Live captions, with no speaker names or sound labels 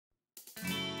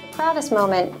proudest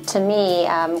moment to me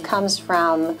comes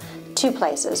from two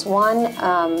places. One,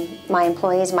 my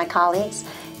employees, my colleagues,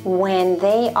 when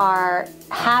they are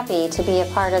happy to be a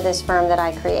part of this firm that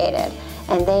I created,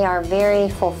 and they are very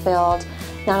fulfilled,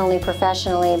 not only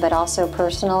professionally but also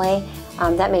personally.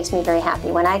 That makes me very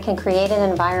happy. When I can create an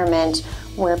environment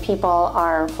where people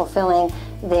are fulfilling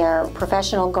their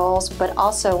professional goals, but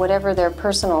also whatever their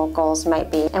personal goals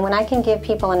might be. And when I can give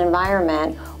people an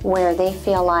environment where they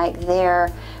feel like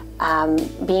they're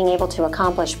being able to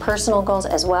accomplish personal goals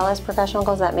as well as professional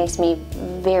goals, that makes me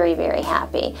very, very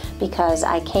happy, because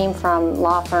I came from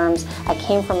law firms, I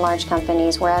came from large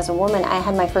companies, where as a woman, I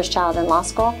had my first child in law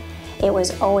school. It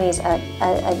was always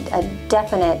a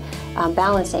definite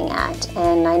balancing act,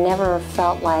 and I never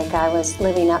felt like I was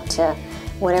living up to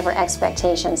whatever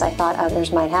expectations I thought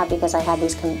others might have, because I had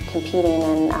these competing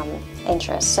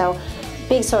interests. So,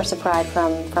 big source of pride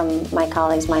from my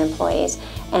colleagues, my employees,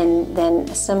 and then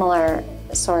a similar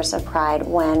source of pride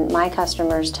when my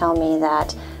customers tell me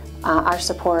that our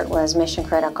support was mission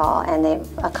critical and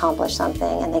they've accomplished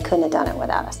something and they couldn't have done it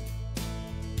without us.